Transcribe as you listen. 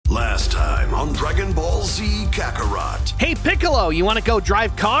on Dragon Ball Z Kakarot. Hey Piccolo, you want to go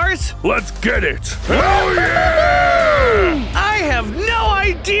drive cars? Let's get it! Hell yeah! I have no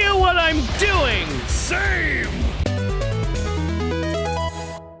idea what I'm doing! Same!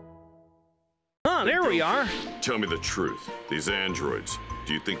 Ah, there we are. Tell me the truth. These androids,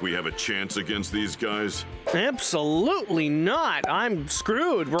 do you think we have a chance against these guys? Absolutely not. I'm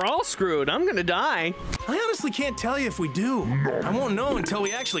screwed. We're all screwed. I'm gonna die. I honestly can't tell you if we do. I won't know until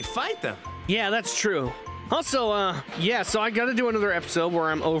we actually fight them. Yeah, that's true. Also, yeah, so I gotta do another episode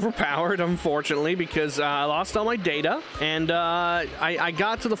where I'm overpowered, unfortunately, because I lost all my data, and I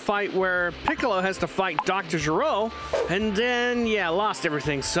got to the fight where Piccolo has to fight Dr. Gero, and then, yeah, lost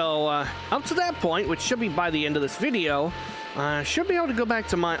everything. So, up to that point, which should be by the end of this video, I should be able to go back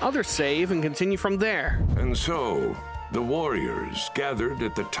to my other save and continue from there. And so, the warriors gathered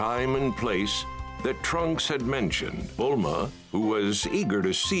at the time and place that Trunks had mentioned. Bulma, who was eager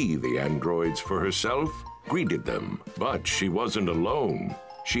to see the androids for herself, greeted them. But she wasn't alone.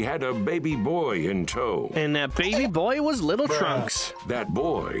 She had a baby boy in tow. And that baby boy was little Trunks. That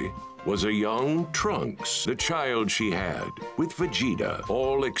boy was a young Trunks, the child she had, with Vegeta.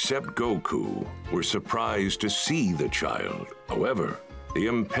 All except Goku were surprised to see the child. However, the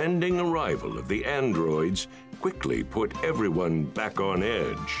impending arrival of the androids quickly put everyone back on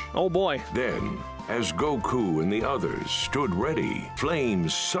edge. Oh boy. Then, as Goku and the others stood ready,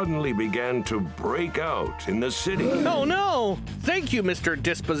 flames suddenly began to break out in the city. Oh no! Thank you, Mr.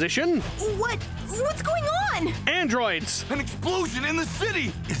 Disposition. What's going on? Androids! An explosion in the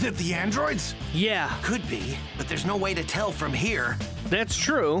city! Is it the androids? Yeah. Could be, but there's no way to tell from here. That's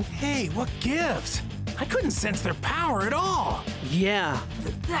true. Hey, what gives? I couldn't sense their power at all. Yeah.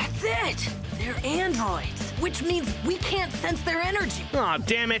 That's it! They're androids, which means we can't sense their energy. Aw,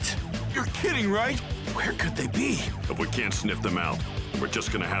 damn it. You're kidding, right? Where could they be? If we can't sniff them out, we're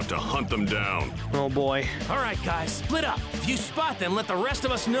just gonna have to hunt them down. Oh boy. All right, guys, split up. If you spot them, let the rest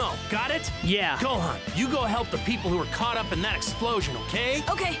of us know. Got it? Yeah. Gohan, you go help the people who were caught up in that explosion, okay?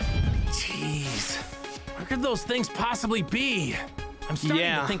 Okay. Jeez. Where could those things possibly be? I'm starting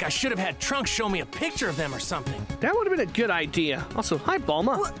to think I should have had Trunks show me a picture of them or something. That would have been a good idea. Also, hi,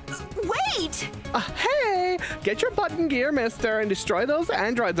 Bulma. Wait! Hey! Get your button gear, mister, and destroy those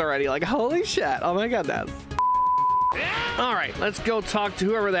androids already. Like, holy shit. Oh my goodness. All right, let's go talk to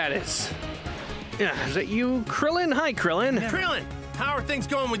whoever that is. Yeah, is that you, Krillin? Hi, Krillin. Krillin, how are things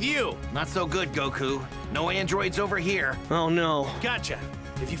going with you? Not so good, Goku. No androids over here. Oh no. Gotcha.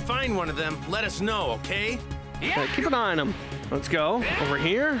 If you find one of them, let us know, okay? Keep an eye on him. Let's go. Over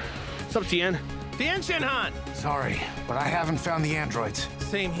here. What's up, Tien? Tien Shinhan! Sorry, but I haven't found the androids.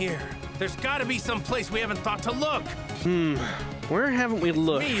 Same here. There's gotta be some place we haven't thought to look. Where haven't we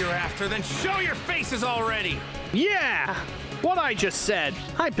looked? Me you're after, then show your faces already! Yeah! What I just said.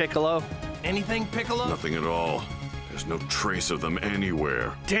 Hi, Piccolo. Anything, Piccolo? Nothing at all. There's no trace of them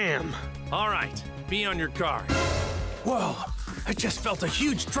anywhere. Damn. All right, be on your guard. Whoa, I just felt a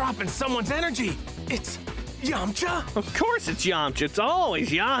huge drop in someone's energy. It's Yamcha? Of course it's Yamcha. It's always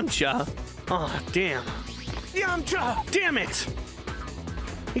Yamcha. Oh, damn. Yamcha! Damn it!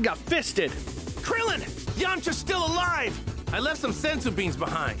 He got fisted. Krillin! Yamcha's still alive! I left some sensu beans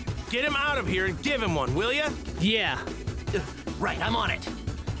behind. Get him out of here and give him one, will ya? Yeah. Right, I'm on it.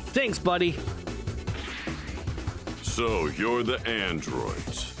 Thanks, buddy. So, you're the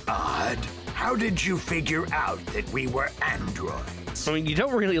androids. Odd. How did you figure out that we were androids? I mean, you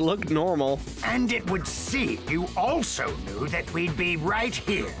don't really look normal. And it would seem you also knew that we'd be right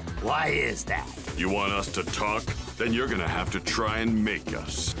here. Why is that? You want us to talk? Then you're gonna have to try and make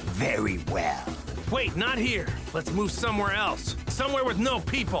us. Very well. Wait, not here. Let's move somewhere else. Somewhere with no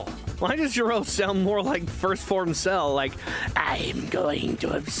people. Why does Gero sound more like First Form Cell? Like, I'm going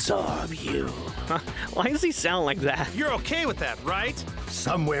to absorb you. Why does he sound like that? You're okay with that, right?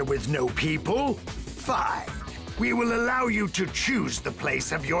 Somewhere with no people? Fine. We will allow you to choose the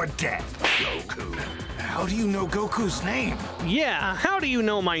place of your death, Goku. How do you know Goku's name? Yeah, how do you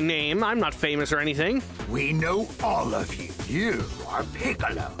know my name? I'm not famous or anything. We know all of you. You are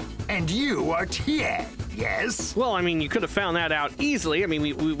Piccolo, and you are Tien, yes? Well, I mean, you could have found that out easily. I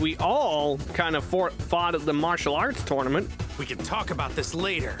mean, we all kind of fought at the martial arts tournament. We can talk about this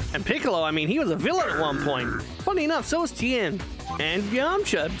later. And Piccolo, I mean, he was a villain at one point. Funny enough, so was Tien. And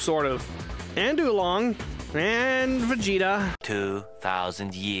Yamcha, sort of. And Oolong. And Vegeta.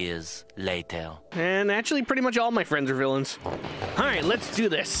 2,000 years later. And actually, pretty much all my friends are villains. All right, let's do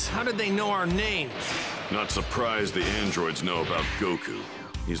this. How did they know our names? Not surprised the androids know about Goku.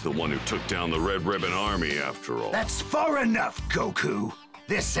 He's the one who took down the Red Ribbon Army, after all. That's far enough, Goku.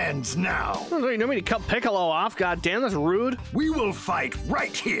 This ends now. Oh, you know me to cut Piccolo off? God damn, that's rude. We will fight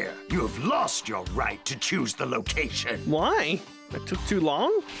right here. You have lost your right to choose the location. Why? That took too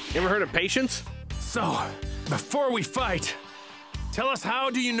long? You ever heard of patience? So, before we fight, tell us, how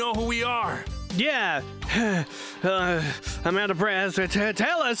do you know who we are? Yeah. I'm out of breath.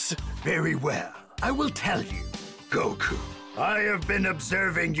 Tell us. Very well. I will tell you. Goku, I have been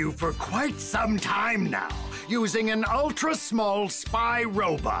observing you for quite some time now, using an ultra-small spy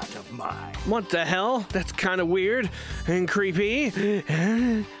robot of mine. What the hell? That's kind of weird and creepy.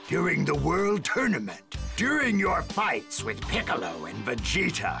 During the World Tournament, during your fights with Piccolo and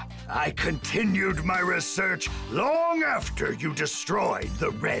Vegeta, I continued my research long after you destroyed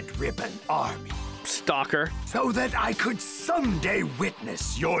the Red Ribbon Army. Stalker. So that I could someday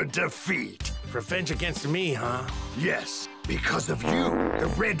witness your defeat. Revenge against me, huh? Yes, because of you,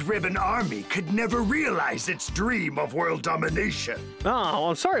 the Red Ribbon Army could never realize its dream of world domination. Oh, well,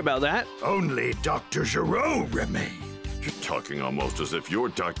 I'm sorry about that. Only Dr. Gero remained. You're talking almost as if you're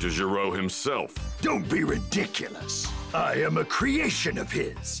Dr. Gero himself. Don't be ridiculous. I am a creation of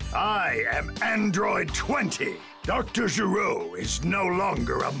his. I am Android 20. Dr. Gero is no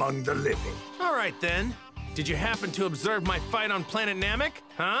longer among the living. All right, then. Did you happen to observe my fight on planet Namek,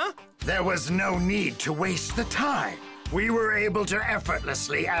 huh? There was no need to waste the time. We were able to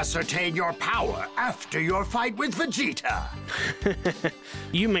effortlessly ascertain your power after your fight with Vegeta.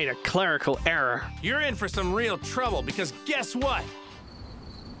 You made a clerical error. You're in for some real trouble, because guess what?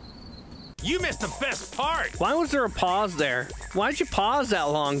 You missed the best part. Why was there a pause there? Why'd you pause that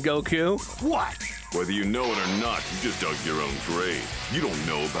long, Goku? What? Whether you know it or not, you just dug your own grave. You don't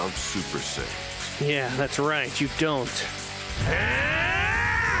know about Super Saiyan. Yeah, that's right, you don't.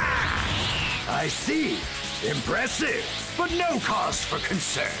 I see. Impressive, but no cause for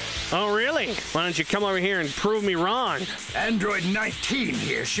concern. Oh, really? Why don't you come over here and prove me wrong? Android 19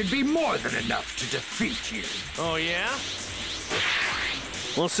 here should be more than enough to defeat you. Oh, yeah?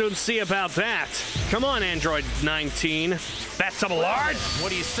 We'll soon see about that. Come on, Android 19. That's a large.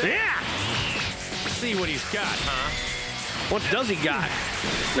 What do you say? Yeah! See what he's got, huh? What does he got?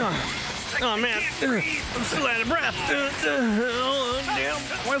 Oh man, I'm still out of breath. Oh, damn.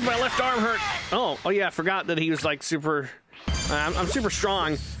 Where's my left arm hurt? Oh yeah, I forgot that he was like super. I'm super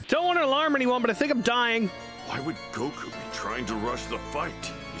strong. Don't want to alarm anyone, but I think I'm dying. Why would Goku be trying to rush the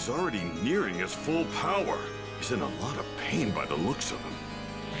fight? He's already nearing his full power. He's in a lot of pain by the looks of him.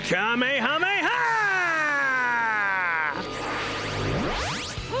 KamehaMAZING!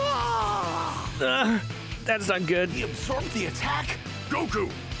 That's not good. He absorbed the attack?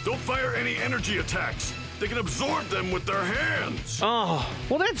 Goku, don't fire any energy attacks. They can absorb them with their hands. Oh,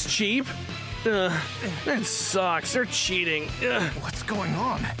 well that's cheap. That sucks. They're cheating. What's going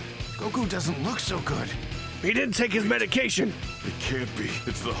on? Goku doesn't look so good. He didn't take his medication. It can't be.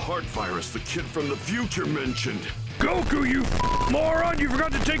 It's the heart virus the kid from the future mentioned. Goku, you moron! You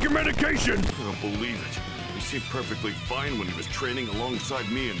forgot to take your medication! I don't believe it. He seemed perfectly fine when he was training alongside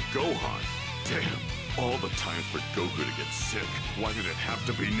me and Gohan. Damn. All the times for Goku to get sick. Why did it have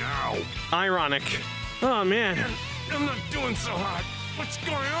to be now? Ironic. Oh, man. I'm not doing so hot. What's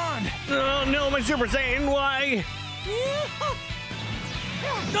going on? Oh, no, my Super Saiyan. Why?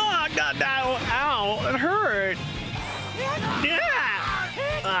 Oh, God, ow, ow. It hurt. Yeah.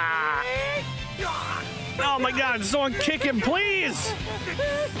 Ah. Oh, my God. Someone kick him, please.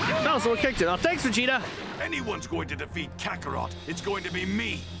 No, someone kicked it. Oh, thanks, Vegeta. Anyone's going to defeat Kakarot. It's going to be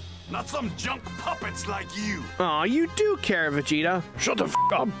me. Not some junk puppets like you. Aw, you do care, Vegeta. Shut the f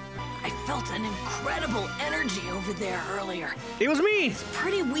up. I felt an incredible energy over there earlier. It was me. It's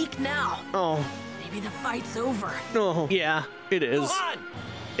pretty weak now. Oh. Maybe the fight's over. Oh, yeah, it is. Gohan!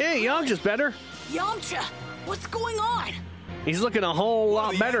 Hey, Yamcha's better. Yamcha, what's going on? He's looking a whole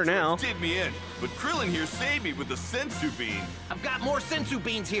lot better now. Did me in, but Krillin here saved me with the sensu bean. I've got more sensu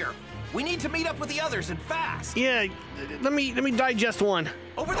beans here. We need to meet up with the others and fast. Yeah, let me digest one.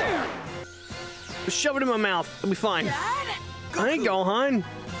 Over there. Just shove it in my mouth. It'll be fine. Dad? Hey, Gohan.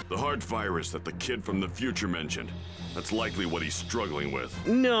 The heart virus that the kid from the future mentioned. That's likely what he's struggling with.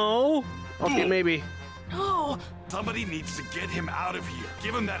 No. Okay, maybe. No. Somebody needs to get him out of here.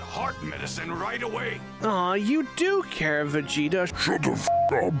 Give him that heart medicine right away. Aw, you do care, Vegeta. Shut the f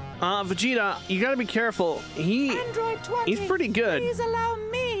up. Vegeta, you gotta be careful. Android 20, he's pretty good. Please allow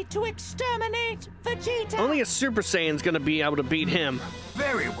me to exterminate Vegeta. Only a Super Saiyan's gonna be able to beat him.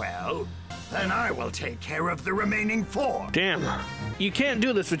 Very well. Then I will take care of the remaining 4. Damn. You can't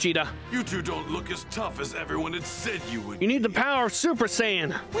do this, Vegeta. You two don't look as tough as everyone had said you would. You need the power of Super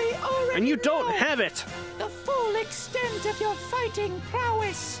Saiyan. We already And you don't know have it. the full extent of your fighting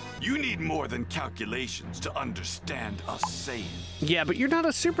prowess. You need more than calculations to understand us Saiyan. Yeah, but you're not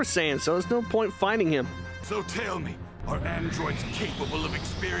a Super Saiyan, so there's no point fighting him. So tell me, are androids capable of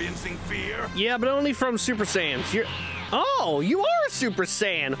experiencing fear? Yeah, but only from Super Saiyans. Oh, you are a Super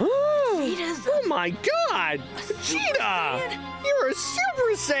Saiyan. Oh my God, Vegeta! You're a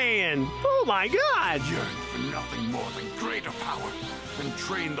Super Saiyan. Oh my God. Yearn for nothing more than greater power and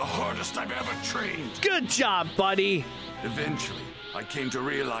train the hardest I've ever trained. Good job, buddy. Eventually, I came to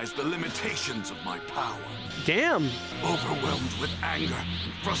realize the limitations of my power. Damn. Overwhelmed with anger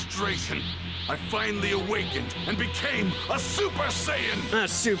and frustration, I finally awakened and became a Super Saiyan! A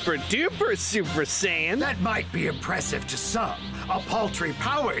super duper Super Saiyan? That might be impressive to some. A paltry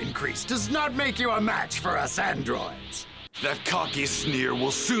power increase does not make you a match for us androids. That cocky sneer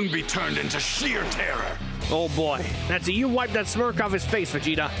will soon be turned into sheer terror. Oh boy, that's it. You wipe that smirk off his face,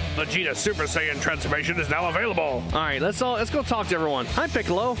 Vegeta. Vegeta's Super Saiyan transformation is now available. All right, let's go talk to everyone. Hi,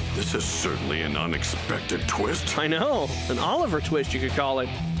 Piccolo. This is certainly an unexpected twist. I know, an Oliver twist, you could call it.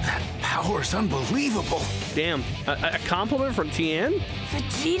 That power's unbelievable. Damn, a compliment from Tien?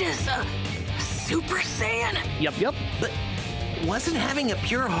 Vegeta's a Super Saiyan? Yep. But wasn't having a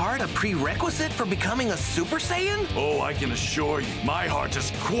pure heart a prerequisite for becoming a Super Saiyan? Oh, I can assure you, my heart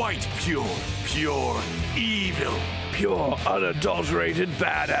is quite pure. Pure evil. Pure, unadulterated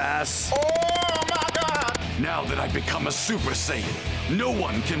badass. Oh my God! Now that I've become a Super Saiyan, no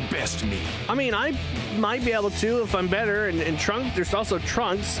one can best me. I mean, I might be able to if I'm better. And Trunks, there's also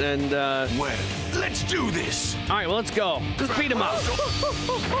Trunks and, Well, let's do this. All right, well, let's go. Let's beat him up.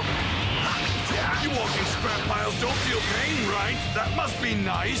 You walking scrap piles don't feel pain, right? That must be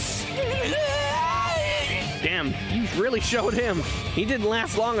nice. Damn, you really showed him. He didn't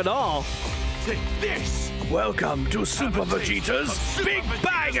last long at all. Take this. Welcome to Super Vegeta's Big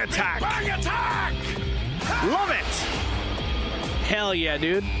Bang Attack. Bang attack! Love it. Hell yeah,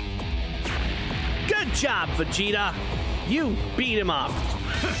 dude. Good job, Vegeta. You beat him up.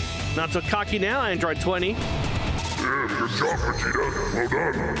 Not so cocky now, Android 20. Yeah, good job, Vegeta.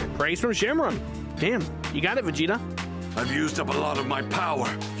 Well done. Praise from Shenron. Damn, you got it, Vegeta. I've used up a lot of my power.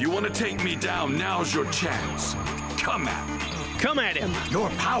 If you want to take me down, now's your chance. Come at me. Come at him. Your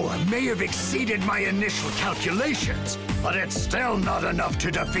power may have exceeded my initial calculations, but it's still not enough to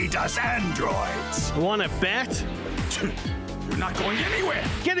defeat us androids. Want to bet? You're not going anywhere.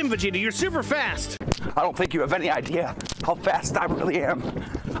 Get him, Vegeta. You're super fast. I don't think you have any idea how fast I really am.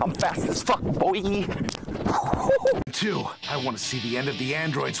 I'm fast as fuck, boy. Too, I want to see the end of the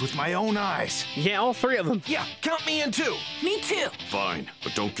androids with my own eyes. Yeah, all three of them. Yeah, count me in too. Me too. Fine,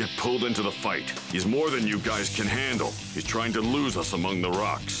 but don't get pulled into the fight. He's more than you guys can handle. He's trying to lose us among the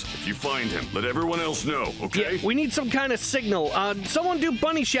rocks. If you find him, let everyone else know, okay? Yeah, we need some kind of signal. Someone do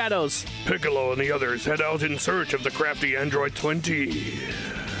bunny shadows. Piccolo and the others head out in search of the crafty Android 20.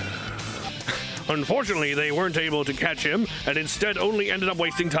 Unfortunately, they weren't able to catch him, and instead only ended up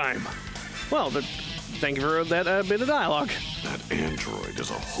wasting time. Well, thank you for that bit of dialogue. That android is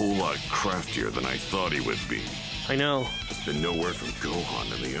a whole lot craftier than I thought he would be. I know. There's been no word from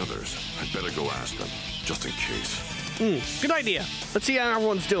Gohan and the others. I'd better go ask them, just in case. Good idea. Let's see how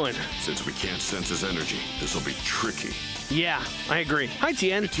everyone's doing. Since we can't sense his energy, this will be tricky. Yeah, I agree. Hi,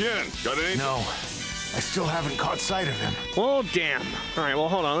 Tien. Tien, got any? No, I still haven't caught sight of him. Oh, damn. All right, well,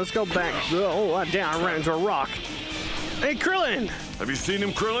 hold on. Let's go back. Oh, damn, I ran into a rock. Hey, Krillin! Have you seen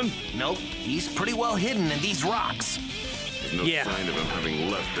him, Krillin? Nope, he's pretty well hidden in these rocks. There's no sign of him having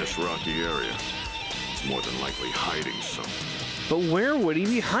left this rocky area. He's more than likely hiding somewhere. But where would he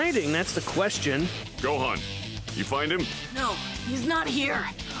be hiding? That's the question. Gohan, you find him? No, he's not here.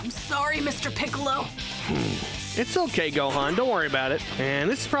 I'm sorry, Mr. Piccolo. It's okay, Gohan. Don't worry about it. And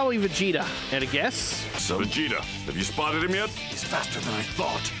this is probably Vegeta. At a guess? So, Vegeta, have you spotted him yet? He's faster than I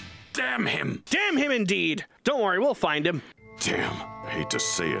thought. Damn him! Damn him indeed! Don't worry, we'll find him. Damn, I hate to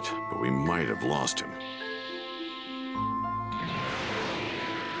say it, but we might have lost him.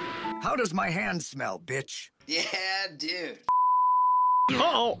 How does my hand smell, bitch? Yeah, dude.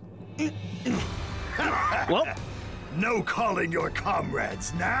 Uh-oh. Well. No calling your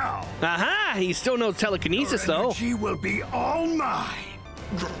comrades now. Aha! He still knows telekinesis, though. Your energy will be all mine.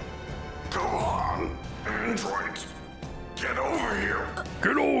 Go on, androids. Get over here.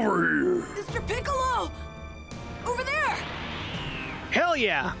 Get over here. Mr. Piccolo! Over there! Hell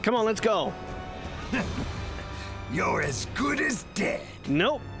yeah! Come on, let's go. You're as good as dead.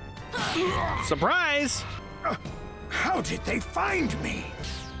 Nope. Surprise! How did they find me?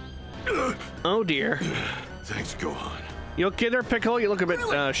 Oh, dear. Thanks, Gohan. You okay there, Piccolo? You look a bit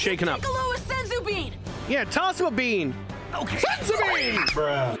shaken up. Piccolo, a senzu bean! Yeah, toss him a bean. Okay. Senzu bean!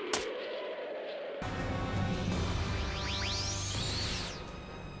 Bruh.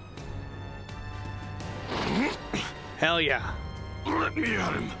 Hell yeah. Let me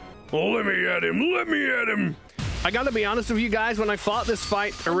at him. Oh, let me at him. Let me at him. I gotta be honest with you guys, when I fought this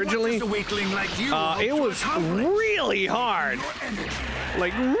fight originally, it was really hard.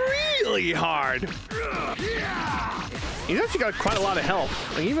 Like, really hard. He's actually got quite a lot of health.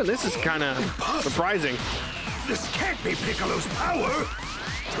 Like, even this is kind of surprising. This can't be Piccolo's power.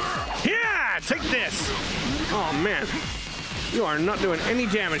 Yeah, take this. Oh, man. You are not doing any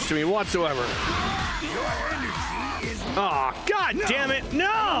damage to me whatsoever. Oh, god damn it, no!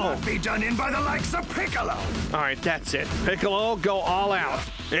 Not be done in by the likes of Piccolo. All right, that's it. Piccolo, go all out.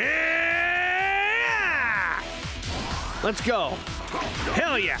 Yeah! Let's go.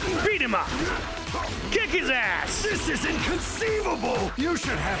 Hell yeah, beat him up. Kick his ass. This is inconceivable. You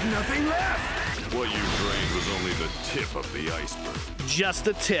should have nothing left. What you drained was only the tip of the iceberg. Just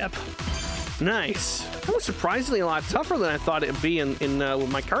the tip. Nice. That was surprisingly a lot tougher than I thought it'd be with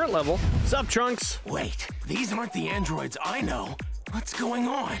my current level. What's up, Trunks? Wait, these aren't the androids I know. What's going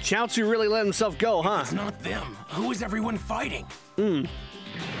on? Chaozu really let himself go, huh? It's not them. Who is everyone fighting?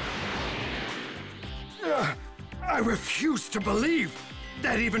 I refuse to believe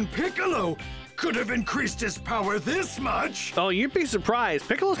that even Piccolo could have increased his power this much. Oh, you'd be surprised.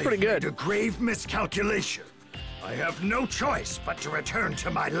 Piccolo's pretty good. Made a grave miscalculation. I have no choice but to return to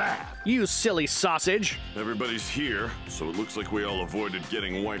my lab. You silly sausage. Everybody's here, so it looks like we all avoided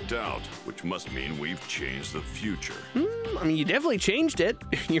getting wiped out, which must mean we've changed the future. I mean, you definitely changed it.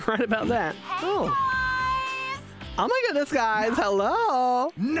 You're right about that. Oh. Oh my goodness, guys.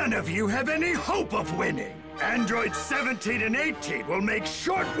 Hello. None of you have any hope of winning. Androids 17 and 18 will make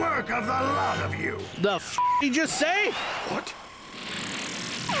short work of the lot of you. The f did you just say? What?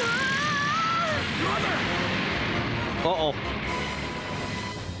 Uh-oh.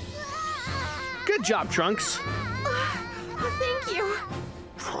 Good job, Trunks. Thank you.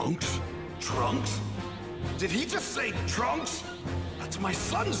 Trunks? Trunks? Did he just say Trunks? That's my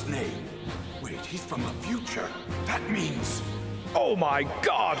son's name. Wait, he's from the future. That means... Oh my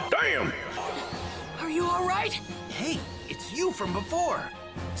god, damn! Are you all right? Hey, it's you from before.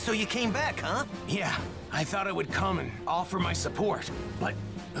 So you came back, huh? Yeah, I thought I would come and offer my support. But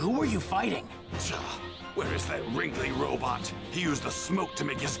who were you fighting? Where is that wrinkly robot? He used the smoke to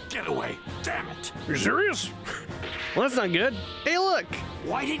make his getaway. Damn it. You serious? Well, that's not good. Hey, look.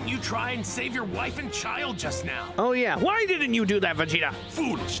 Why didn't you try and save your wife and child just now? Oh, yeah. Why didn't you do that, Vegeta?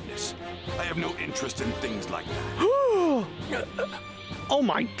 Foolishness. I have no interest in things like that. Oh,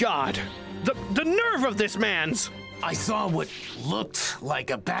 my God. The nerve of this man's. I saw what looked like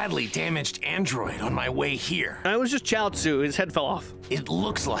a badly damaged android on my way here. It was just Chaozu. His head fell off. It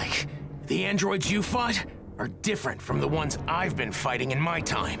looks like the androids you fought are different from the ones I've been fighting in my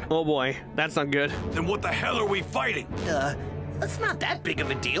time. Oh boy, that's not good. Then what the hell are we fighting? That's not that big of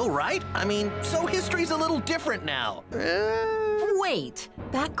a deal, right? I mean, so history's a little different now. Wait,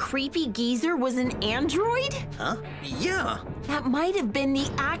 that creepy geezer was an android? Huh? Yeah. That might have been the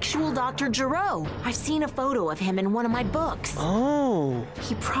actual Dr. Gero. I've seen a photo of him in one of my books. Oh.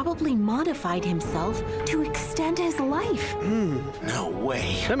 He probably modified himself to extend his life. No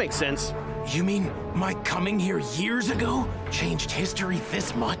way. That makes sense. You mean my coming here years ago changed history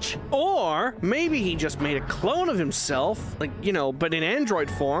this much? Or maybe he just made a clone of himself, like, you know, but in android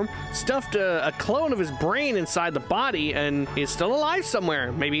form, stuffed a clone of his brain inside the body and is still alive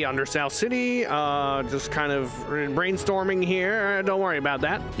somewhere. Maybe under South City, just kind of brainstorming here. Don't worry about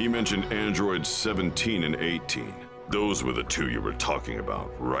that. He mentioned androids 17 and 18. Those were the two you were talking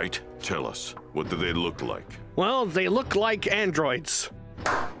about, right? Tell us, what do they look like? Well, they look like androids.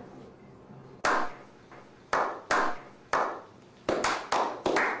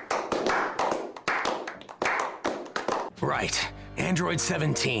 Right. Android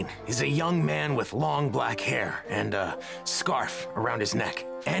 17 is a young man with long black hair and a scarf around his neck.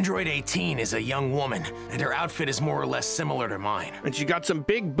 Android 18 is a young woman, and her outfit is more or less similar to mine. And she got some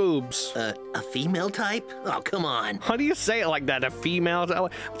big boobs. A female type? Oh, come on. How do you say it like that? A female? I'm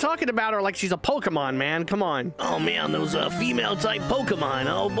talking about her like she's a Pokemon, man. Come on. Oh, man, those female type Pokemon.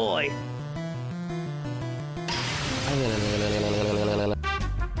 Oh, boy.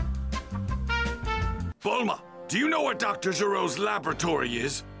 Bulma, do you know where Dr. Gero's laboratory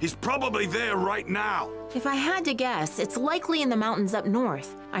is? He's probably there right now. If I had to guess, it's likely in the mountains up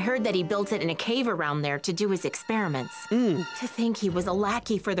north. I heard that he built it in a cave around there to do his experiments. To think he was a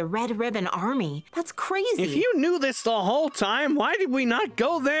lackey for the Red Ribbon Army. That's crazy. If you knew this the whole time, why did we not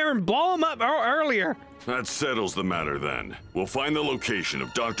go there and blow him up earlier? That settles the matter then. We'll find the location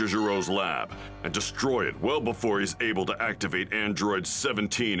of Dr. Giroux's lab and destroy it well before he's able to activate androids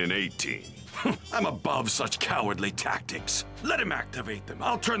 17 and 18. I'm above such cowardly tactics. Let him activate them.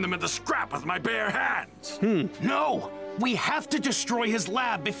 I'll turn them into scrap with my bare hands. No! We have to destroy his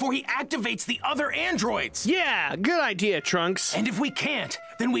lab before he activates the other androids! Yeah, good idea, Trunks. And if we can't,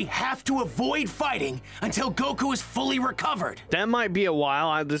 then we have to avoid fighting until Goku is fully recovered. That might be a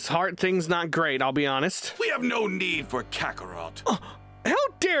while. This heart thing's not great, I'll be honest. We have no need for Kakarot. How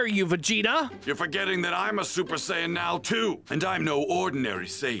dare you, Vegeta? You're forgetting that I'm a Super Saiyan now, too. And I'm no ordinary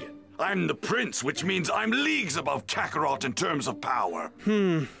Saiyan. I'm the Prince, which means I'm leagues above Kakarot in terms of power.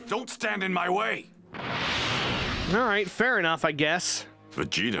 Don't stand in my way. All right, fair enough, I guess.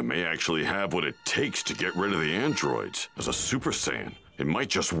 Vegeta may actually have what it takes to get rid of the androids. As a Super Saiyan, it might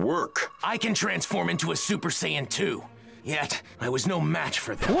just work. I can transform into a Super Saiyan 2. Yet, I was no match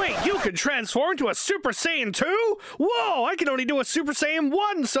for them. Wait, you can transform into a Super Saiyan 2? Whoa, I can only do a Super Saiyan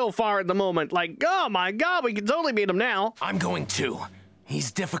 1 so far at the moment. Like, oh my god, we can totally beat him now. I'm going to.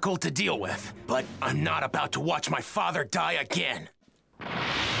 He's difficult to deal with, but I'm not about to watch my father die again.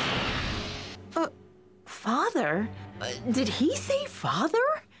 Father? Did he say father?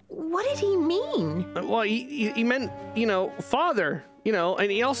 What did he mean? Well, he meant, you know, father, you know, and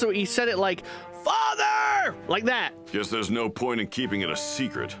he said it like, father! Like that. Guess there's no point in keeping it a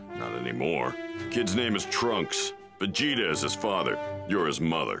secret. Not anymore. The kid's name is Trunks. Vegeta is his father. You're his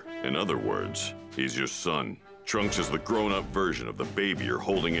mother. In other words, he's your son. Trunks is the grown-up version of the baby you're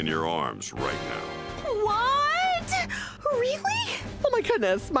holding in your arms right now. What? Really? Oh my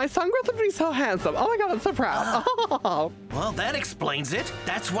goodness, my son grew up to be so handsome. Oh my god, I'm so proud. Well, that explains it.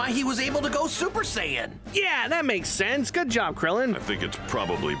 That's why he was able to go Super Saiyan. Yeah, that makes sense. Good job, Krillin. I think it's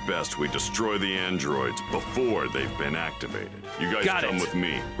probably best we destroy the androids before they've been activated. You guys come with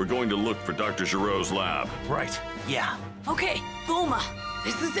me. We're going to look for Dr. Giroux's lab. Right. Yeah. Okay, Bulma,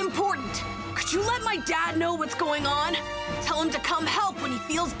 this is important. Could you let my dad know what's going on? Tell him to come help when he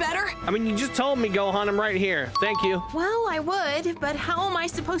feels better? I mean, you just told me, Gohan, I'm right here. Thank you. Well, I would, but how am I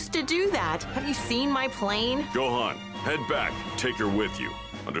supposed to do that? Have you seen my plane? Gohan, head back. Take her with you.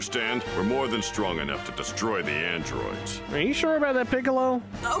 Understand? We're more than strong enough to destroy the androids. Are you sure about that, Piccolo?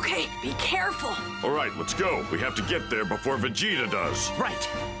 Okay, be careful. All right, let's go. We have to get there before Vegeta does. Right.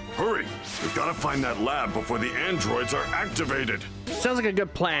 Hurry! We've got to find that lab before the androids are activated. Sounds like a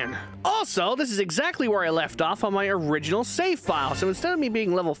good plan. Also, this is exactly where I left off on my original save file. So instead of me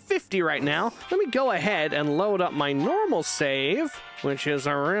being level 50 right now, let me go ahead and load up my normal save, which is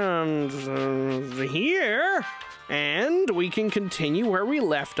around here. And we can continue where we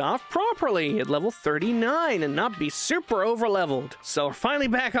left off properly at level 39 and not be super over-leveled. So we're finally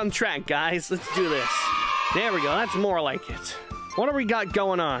back on track, guys. Let's do this. There we go. That's more like it. What do we got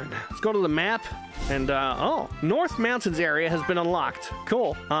going on? Let's go to the map. And, oh, North Mountains area has been unlocked.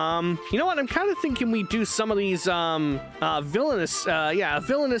 Cool. You know what? I'm kind of thinking we do some of these, villainous, a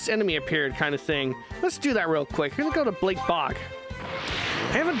villainous enemy appeared kind of thing. Let's do that real quick. We're gonna go to Blake Bog.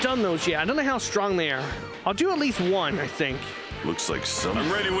 I haven't done those yet. I don't know how strong they are. I'll do at least one, I think. Looks like some.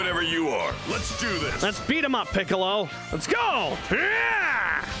 I'm ready whenever you are. Let's do this. Let's beat him up, Piccolo. Let's go!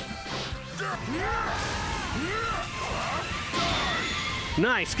 Yeah!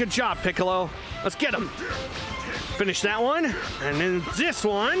 Nice, good job, Piccolo. Let's get him. Finish that one, and then this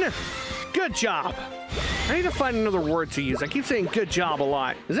one. Good job. I need to find another word to use. I keep saying good job a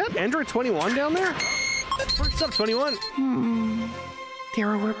lot. Is that Android 21 down there? What's up, 21? There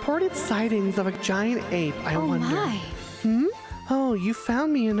are reported sightings of a giant ape, I wonder. My. Oh, you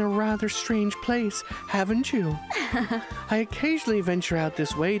found me in a rather strange place, haven't you? I occasionally venture out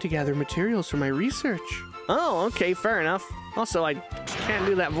this way to gather materials for my research. Oh, okay, fair enough. Also, I can't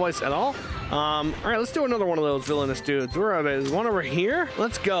do that voice at all. All right, let's do another one of those villainous dudes. Where are they? Is one over here?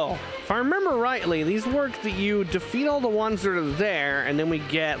 Let's go. If I remember rightly, these work that you defeat all the ones that are there, and then we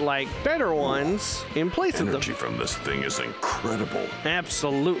get, like, better ones in place of them. Energy from this thing is incredible.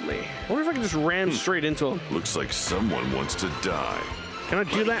 Absolutely. I wonder if I can just ram straight into him. Looks like someone wants to die. Can I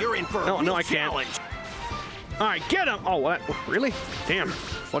do that? You're in for a no, I can't. challenge. All right, get him. Oh, what? Really? Damn.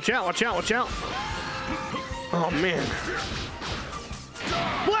 Watch out, watch out, watch out. Oh, man.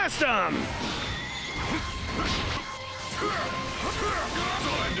 Blast him!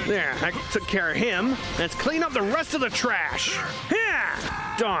 There, I took care of him. Let's clean up the rest of the trash.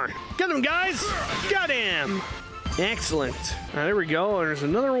 Yeah! Darn. Get him, guys! Got him! Excellent. There we go. There's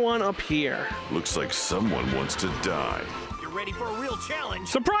another one up here. Looks like someone wants to die. You you're ready for a real challenge.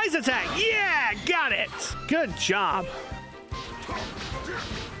 Surprise attack! Yeah, got it! Good job.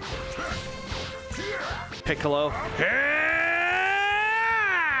 Piccolo.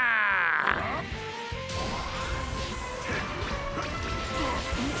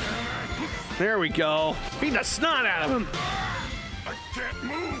 There we go. Beat the snot out of him. I can't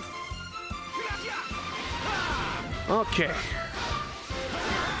move. Okay.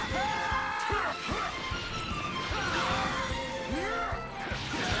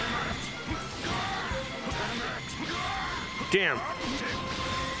 Damn.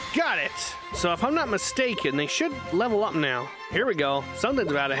 Got it. So if I'm not mistaken, they should level up now. Here we go. Something's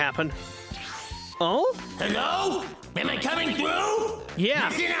about to happen. Oh? Hello? Am I coming through? Yeah.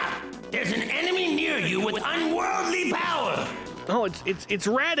 Listen up. There's an enemy near you with unworldly power. Oh, it's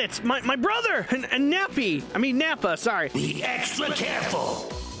Raditz, my brother, and Nappy. I mean Nappa, sorry. Be extra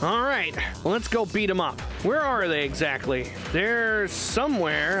careful. All right, well, let's go beat them up. Where are they exactly? They're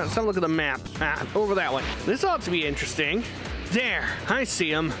somewhere. Let's have a look at the map. Ah, over that way. This ought to be interesting. There, I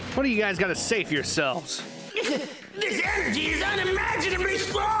see them. What do you guys got to say for yourselves? This energy is unimaginably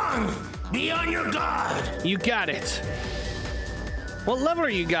strong. Be on your guard. You got it. What level are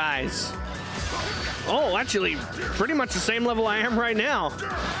you guys? Oh, actually, pretty much the same level I am right now.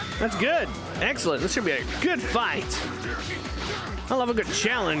 That's good. Excellent. This should be a good fight. I love a good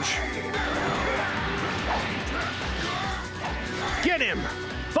challenge. Get him!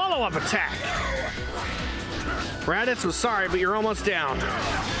 Follow-up attack! Raditz was sorry, but you're almost down.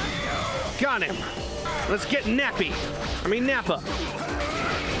 Got him. Let's get Nappy. I mean Nappa.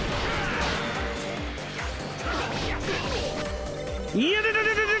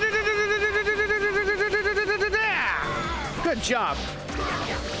 Good job.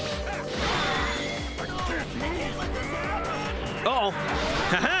 Uh-oh.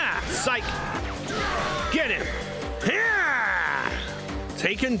 Haha! Psych! Get him! Yeah!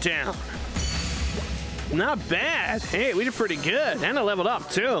 Taken down. Not bad. Hey, we did pretty good. And I leveled up,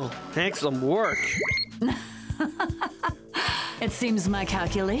 too. Excellent work. It seems my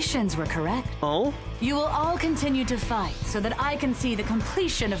calculations were correct. Oh? You will all continue to fight so that I can see the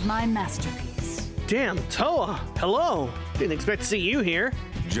completion of my masterpiece. Damn, Toa. Hello. Didn't expect to see you here.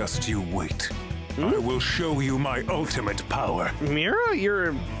 Just you wait. I will show you my ultimate power. Mira,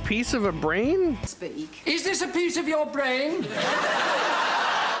 you're a piece of a brain? Speak. Is this a piece of your brain?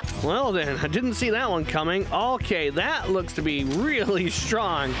 Well then, I didn't see that one coming. Okay, that looks to be really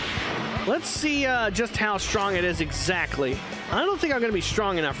strong. Let's see just how strong it is exactly. I don't think I'm gonna be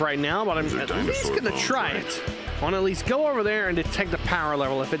strong enough right now, but I'm at least gonna try it. I wanna at least go over there and detect the power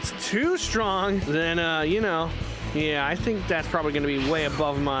level. If it's too strong, then you know, yeah, I think that's probably gonna be way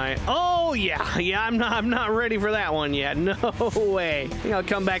above my. Oh yeah, I'm not ready for that one yet. No way. I think I'll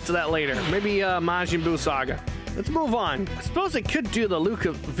come back to that later. Maybe Majin Buu Saga. Let's move on. I suppose I could do the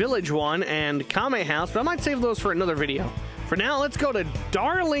Luca Village one and Kame House, but I might save those for another video. For now, let's go to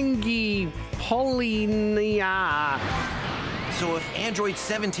Darlingi Polinia. So if Androids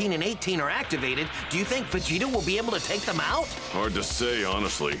 17 and 18 are activated, do you think Vegeta will be able to take them out? Hard to say,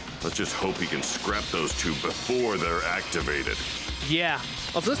 honestly. Let's just hope he can scrap those two before they're activated. Yeah.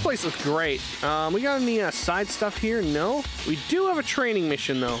 Oh, so this place looks great. We got any side stuff here? No. We do have a training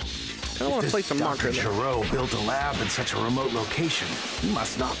mission, though. I don't want to play some marker there. Giro built a lab in such a remote location. He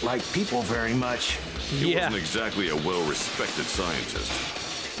must not like people very much. He wasn't exactly a well-respected scientist.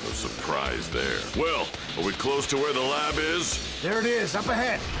 No surprise there. Well, are we close to where the lab is? There it is, up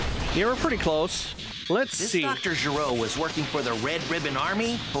ahead. Yeah, we're pretty close. Let's see. This Dr. Giro was working for the Red Ribbon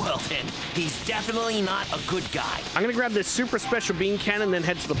Army? Well then, he's definitely not a good guy. I'm gonna grab this super special beam cannon, then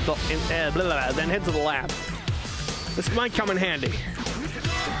head to the then head to the lab. This might come in handy.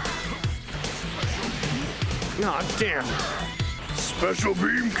 Oh, damn. Special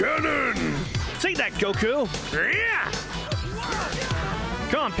beam cannon! Take that, Goku! Yeah!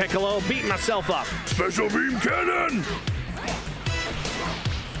 Come on, Piccolo, beat myself up. Special beam cannon!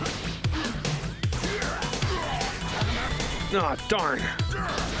 Oh, darn.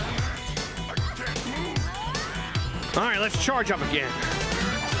 All right, let's charge up again.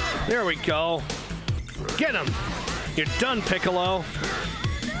 There we go. Get him. You're done, Piccolo.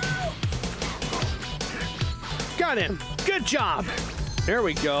 Got him. Good job. There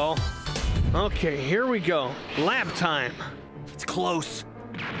we go. Okay, here we go. Lab time. It's close.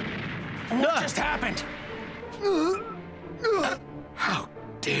 What just happened? How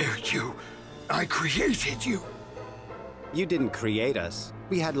dare you? I created you. You didn't create us.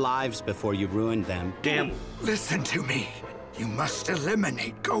 We had lives before you ruined them. Damn. Listen to me. You must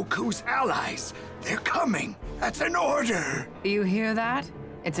eliminate Goku's allies. They're coming. That's an order. You hear that?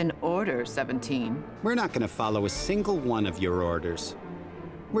 It's an order, 17. We're not gonna follow a single one of your orders.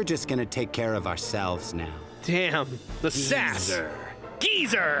 We're just gonna take care of ourselves now. Damn, the sass.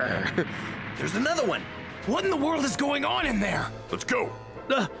 Geezer! There's another one. What in the world is going on in there? Let's go.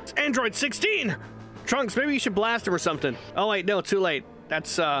 It's Android 16! Trunks, maybe you should blast him or something. Oh wait, no, too late.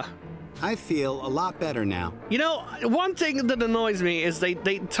 That's, I feel a lot better now. You know, one thing that annoys me is they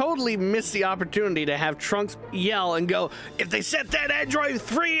totally missed the opportunity to have Trunks yell and go, if they set that Android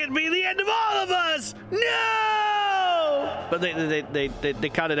 3, it'd be the end of all of us! No! But they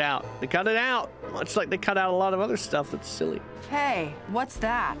cut it out. They cut it out. Much like they cut out a lot of other stuff that's silly. Hey, what's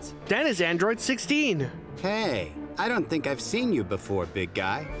that? That is Android 16. Hey, I don't think I've seen you before, big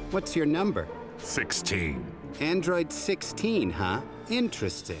guy. What's your number? 16. Android 16, huh?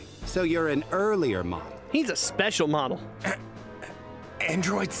 Interesting. So you're an earlier model. He's a special model.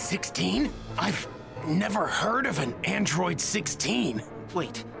 Android 16? I've never heard of an Android 16.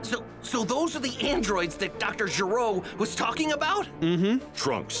 Wait, so those are the androids that Dr. Giraud was talking about? Mm-hmm.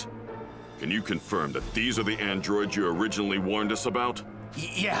 Trunks, can you confirm that these are the androids you originally warned us about?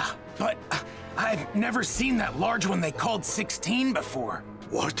 Yeah, but I've never seen that large one they called 16 before.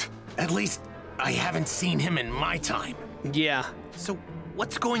 What? At least I haven't seen him in my time. Yeah. So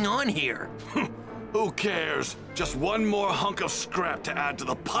what's going on here? Who cares? Just one more hunk of scrap to add to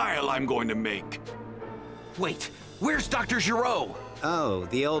the pile I'm going to make. Wait, where's Dr. Giraud? Oh,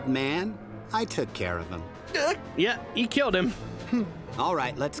 the old man? I took care of him. Yeah, you killed him. All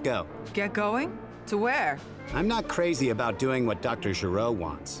right, let's go. Get going? To where? I'm not crazy about doing what Dr. Giraud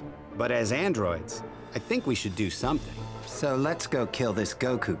wants. But as androids, I think we should do something. So let's go kill this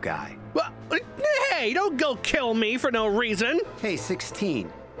Goku guy. Hey, don't go kill me for no reason. Hey,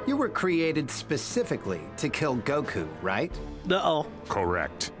 16. You were created specifically to kill Goku, right? Uh-oh.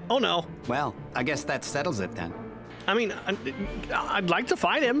 Correct. Oh, no. Well, I guess that settles it then. I mean, I'd like to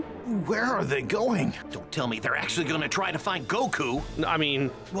fight him. Where are they going? Don't tell me they're actually gonna try to find Goku. I mean...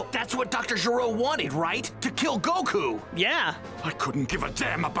 Well, that's what Dr. Giraud wanted, right? To kill Goku! Yeah. I couldn't give a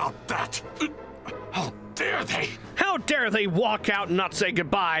damn about that. How dare they? How dare they walk out and not say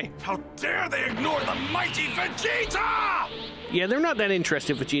goodbye? How dare they ignore the mighty Vegeta! Yeah, they're not that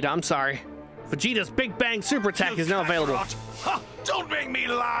interested, Vegeta. I'm sorry. Vegeta's Big Bang Super Attack is now available. Ha! Don't make me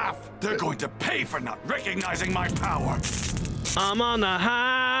laugh! They're going to pay for not recognizing my power. I'm on the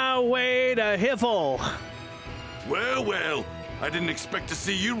highway to Hiffle. Well, well. I didn't expect to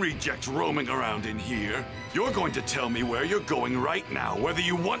see you rejects roaming around in here. You're going to tell me where you're going right now, whether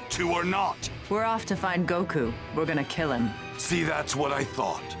you want to or not. We're off to find Goku. We're gonna kill him. See, that's what I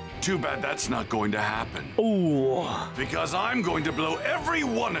thought. Too bad that's not going to happen. Ooh. Because I'm going to blow every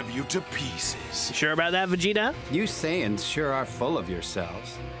one of you to pieces. Sure about that, Vegeta? You Saiyans sure are full of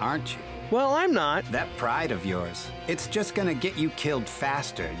yourselves, aren't you? Well, I'm not. That pride of yours, it's just gonna get you killed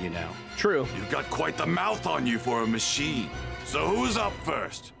faster, you know. True. You've got quite the mouth on you for a machine. So who's up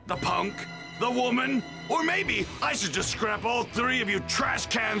first? The punk? The woman? Or maybe I should just scrap all three of you trash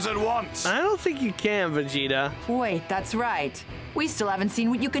cans at once. I don't think you can, Vegeta. Wait, that's right. We still haven't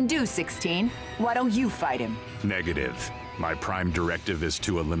seen what you can do, 16. Why don't you fight him? Negative. My prime directive is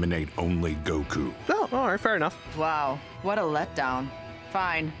to eliminate only Goku. Oh, all right, fair enough. Wow, what a letdown.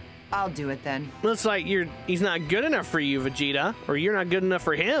 Fine, I'll do it then. Looks like he's not good enough for you, Vegeta, or you're not good enough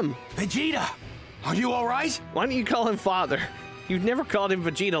for him. Vegeta, are you all right? Why don't you call him Father? You've never called him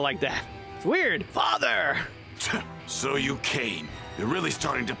Vegeta like that. It's weird. Father! So you came. You're really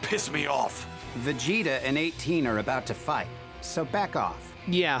starting to piss me off. Vegeta and 18 are about to fight, so back off.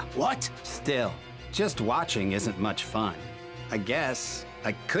 Yeah. What? Still, just watching isn't much fun. I guess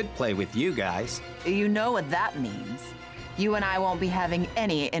I could play with you guys. You know what that means. You and I won't be having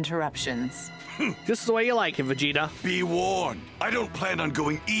any interruptions. Just the way you like it, Vegeta. Be warned. I don't plan on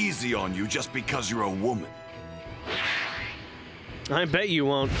going easy on you just because you're a woman. I bet you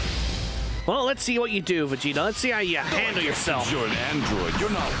won't. Well, let's see what you do, Vegeta. Let's see how you handle yourself. You're an android.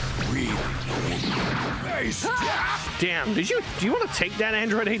 You're not really. Damn, do you want to take that,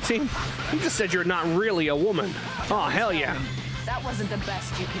 Android 18? You just said you're not really a woman. Oh, hell yeah. That wasn't the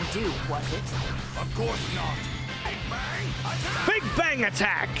best you can do, was it? Of course not. Big Bang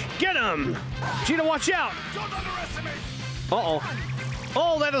Attack! Get him! Vegeta, watch out! Don't underestimate. Uh-oh.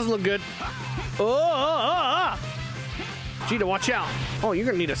 Oh, that doesn't look good. Oh, Vegeta, watch out. Oh, you're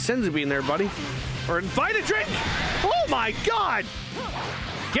gonna need a Senzu Bean there, buddy. Or invite a drink! Oh my god!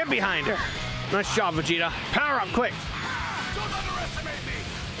 Get behind her. Nice job, Vegeta. Power up quick. Don't underestimate me.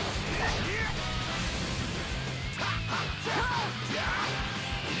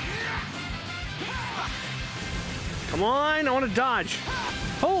 Come on, I want to dodge.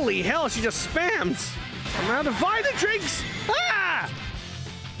 Holy hell, she just spams. I'm out of Vita drinks. Ah!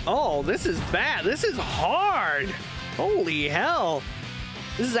 Oh, this is bad. This is hard. Holy hell.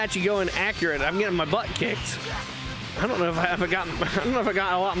 This is actually going accurate. I'm getting my butt kicked. I don't know if I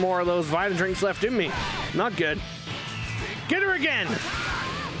got a lot more of those Vita drinks left in me. Not good. Get her again.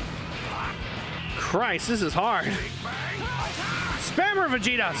 Christ, this is hard. Spam her,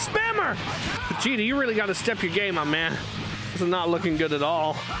 Vegeta. Spam her. Vegeta, you really got to step your game up, man. This is not looking good at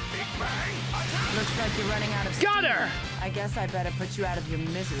all. Looks like you're running out of steam. Got her. I guess I better put you out of your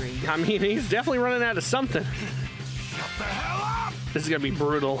misery. I mean, he's definitely running out of something. This is gonna be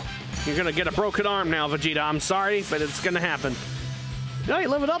brutal. You're gonna get a broken arm now, Vegeta. I'm sorry, but it's gonna happen. Oh, you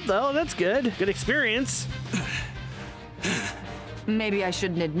live it up though. That's good. Good experience. Maybe I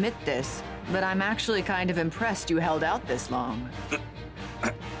shouldn't admit this, but I'm actually kind of impressed you held out this long.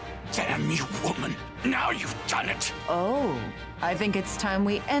 Damn you, woman. Now you've done it. Oh, I think it's time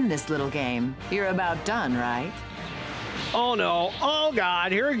we end this little game. You're about done, right? Oh no. Oh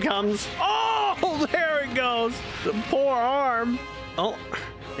God, here it comes. Oh, there it goes. The poor arm. Oh,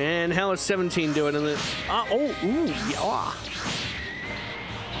 and how is 17 doing in this? Oh, ooh, yeah.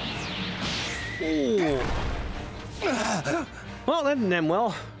 Ooh. Well, that didn't end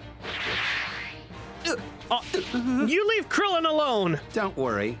well. You leave Krillin alone. Don't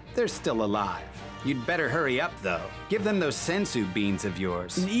worry, they're still alive. You'd better hurry up, though. Give them those sensu beans of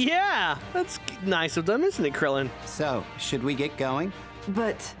yours. Yeah, that's nice of them, isn't it, Krillin? So, should we get going?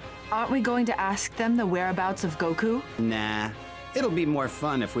 But aren't we going to ask them the whereabouts of Goku? Nah. It'll be more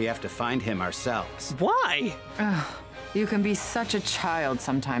fun if we have to find him ourselves. Why? You can be such a child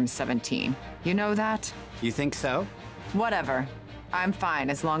sometimes, 17. You know that? You think so? Whatever. I'm fine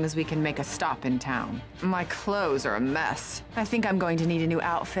as long as we can make a stop in town. My clothes are a mess. I think I'm going to need a new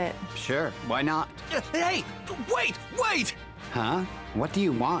outfit. Sure, why not? Hey, wait! Huh? What do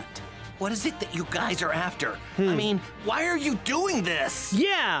you want? What is it that you guys are after? I mean, why are you doing this?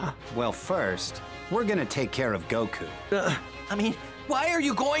 Yeah! Well, first, we're gonna take care of Goku. I mean, why are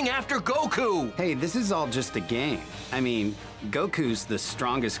you going after Goku? Hey, this is all just a game. I mean, Goku's the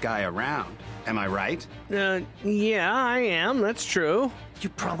strongest guy around. Am I right? Yeah, I am. That's true. You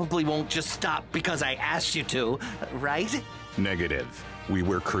probably won't just stop because I asked you to, right? Negative. We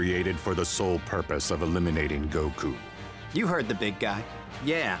were created for the sole purpose of eliminating Goku. You heard the big guy.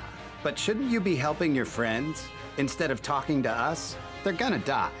 Yeah, but shouldn't you be helping your friends instead of talking to us? They're gonna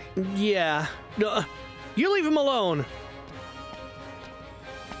die. Yeah. You leave him alone.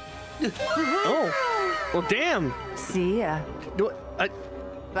 Oh. Well, damn. See ya.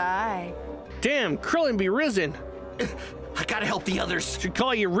 Bye. Damn, Krillin be risen. I gotta help the others. Should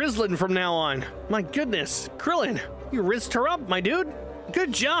call you Rislin from now on. My goodness, Krillin, you rizzed her up, my dude.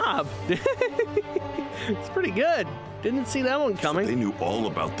 Good job. It's pretty good. Didn't see that one coming. So they knew all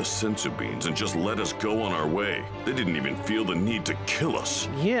about the sensu beans and just let us go on our way. They didn't even feel the need to kill us.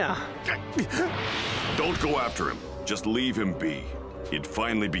 Yeah. Don't go after him. Just leave him be. He'd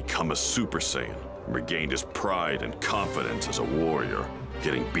finally become a Super Saiyan, regained his pride and confidence as a warrior.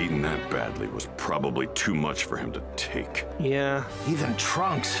 Getting beaten that badly was probably too much for him to take. Yeah. Even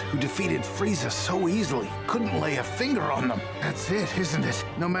Trunks, who defeated Frieza so easily, couldn't lay a finger on them. That's it, isn't it?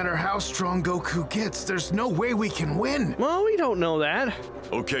 No matter how strong Goku gets, there's no way we can win. Well, we don't know that.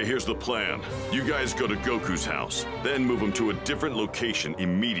 Okay, here's the plan. You guys go to Goku's house, then move him to a different location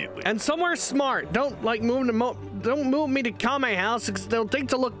immediately. And somewhere smart. Don't like move don't move me to Kame house because they'll think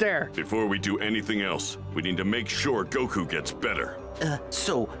to look there. Before we do anything else, we need to make sure Goku gets better.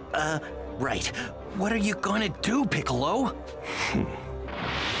 Right. What are you gonna do, Piccolo?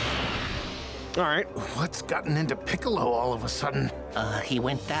 All right. What's gotten into Piccolo all of a sudden? He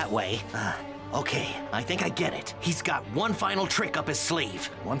went that way. Okay, I think I get it. He's got one final trick up his sleeve.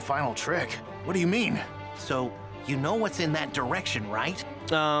 One final trick? What do you mean? So, you know what's in that direction, right?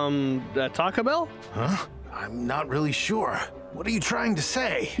 Taco Bell? Huh? I'm not really sure. What are you trying to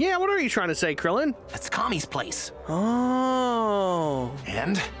say? Yeah, what are you trying to say, Krillin? That's Kami's place. Oh.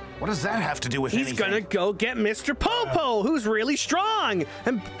 And? What does that have to do with anything? He's gonna go get Mr. Popo, who's really strong,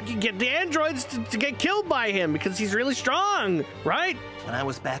 and get the androids to get killed by him because he's really strong, right? When I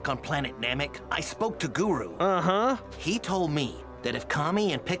was back on planet Namek, I spoke to Guru. Uh-huh. He told me that if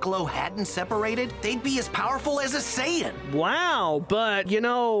Kami and Piccolo hadn't separated, they'd be as powerful as a Saiyan. Wow, but, you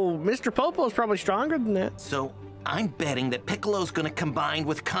know, Mr. Popo's probably stronger than that. So, I'm betting that Piccolo's gonna combine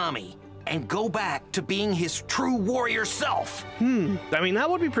with Kami and go back to being his true warrior self. I mean, that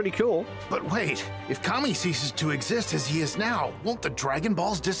would be pretty cool. But wait, if Kami ceases to exist as he is now, won't the Dragon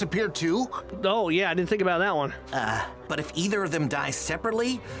Balls disappear too? Oh, yeah, I didn't think about that one. But if either of them dies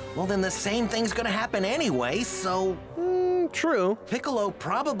separately, well, then the same thing's gonna happen anyway, so... true. Piccolo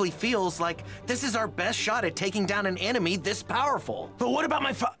probably feels like this is our best shot at taking down an enemy this powerful. But what about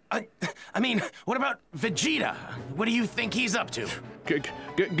what about Vegeta? What do you think he's up to?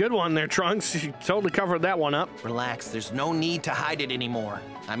 Good one there, Trunks. You totally covered that one up. Relax, there's no need to hide it anymore.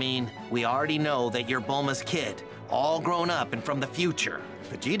 I mean, we already know that you're Bulma's kid, all grown up and from the future.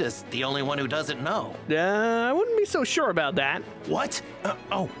 Vegeta's the only one who doesn't know. I wouldn't be so sure about that. What?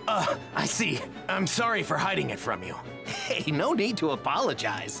 I see. I'm sorry for hiding it from you. Hey, no need to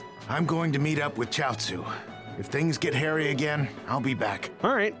apologize. I'm going to meet up with Chaozu. If things get hairy again, I'll be back.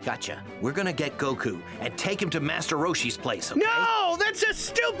 All right. Gotcha. We're gonna get Goku and take him to Master Roshi's place, okay? No, that's a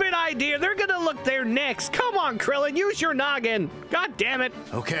stupid idea. They're gonna look there next. Come on, Krillin, use your noggin. God damn it.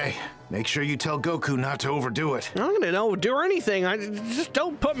 Okay. Make sure you tell Goku not to overdo it. I'm gonna overdo anything. Just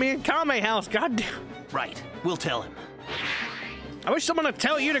don't put me in Kame House. God damn. Right. We'll tell him. I wish someone would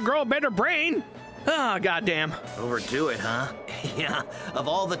tell you to grow a better brain. Ah, goddamn. Overdo it, huh? Yeah, of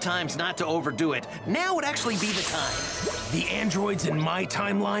all the times not to overdo it, now would actually be the time. The androids in my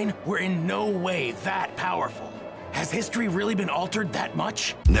timeline were in no way that powerful. Has history really been altered that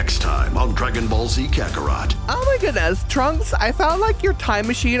much? Next time on Dragon Ball Z Kakarot. Oh my goodness, Trunks, I found like your time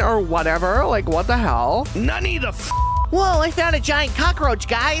machine or whatever. Like, what the hell? None of the Whoa, I found a giant cockroach,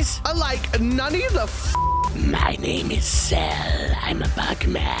 guys. None of the My name is Cell. I'm a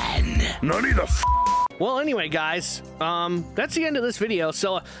Bugman. None of the Well, anyway, guys, that's the end of this video,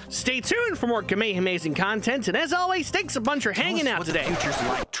 so stay tuned for more KamehaMAZING content, and as always, thanks a bunch for hanging out today. What the future's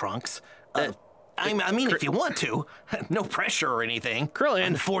like, Trunks. I mean, if you want to. No pressure or anything. Krillin.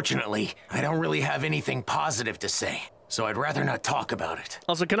 Unfortunately, I don't really have anything positive to say, so I'd rather not talk about it.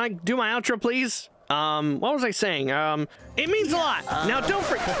 Also, can I do my outro, please? What was I saying? It means a lot. Now, don't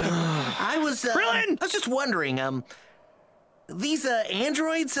forget. I was just wondering, these,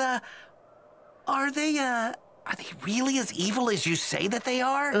 androids, are they really as evil as you say that they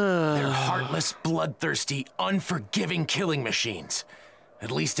are? They're heartless, bloodthirsty, unforgiving killing machines.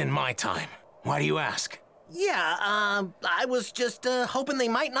 At least in my time. Why do you ask? Yeah, I was just, hoping they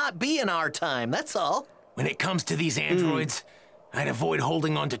might not be in our time, that's all. When it comes to these androids, I'd avoid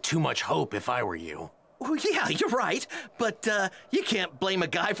holding on to too much hope if I were you. Well, yeah, you're right, but you can't blame a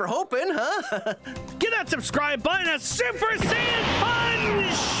guy for hoping, huh? Get that subscribe button at Super Saiyan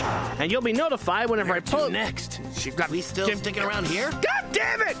Punch! And you'll be notified whenever I post. Next? We still sticking around here? God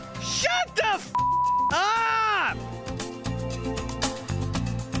damn it! Shut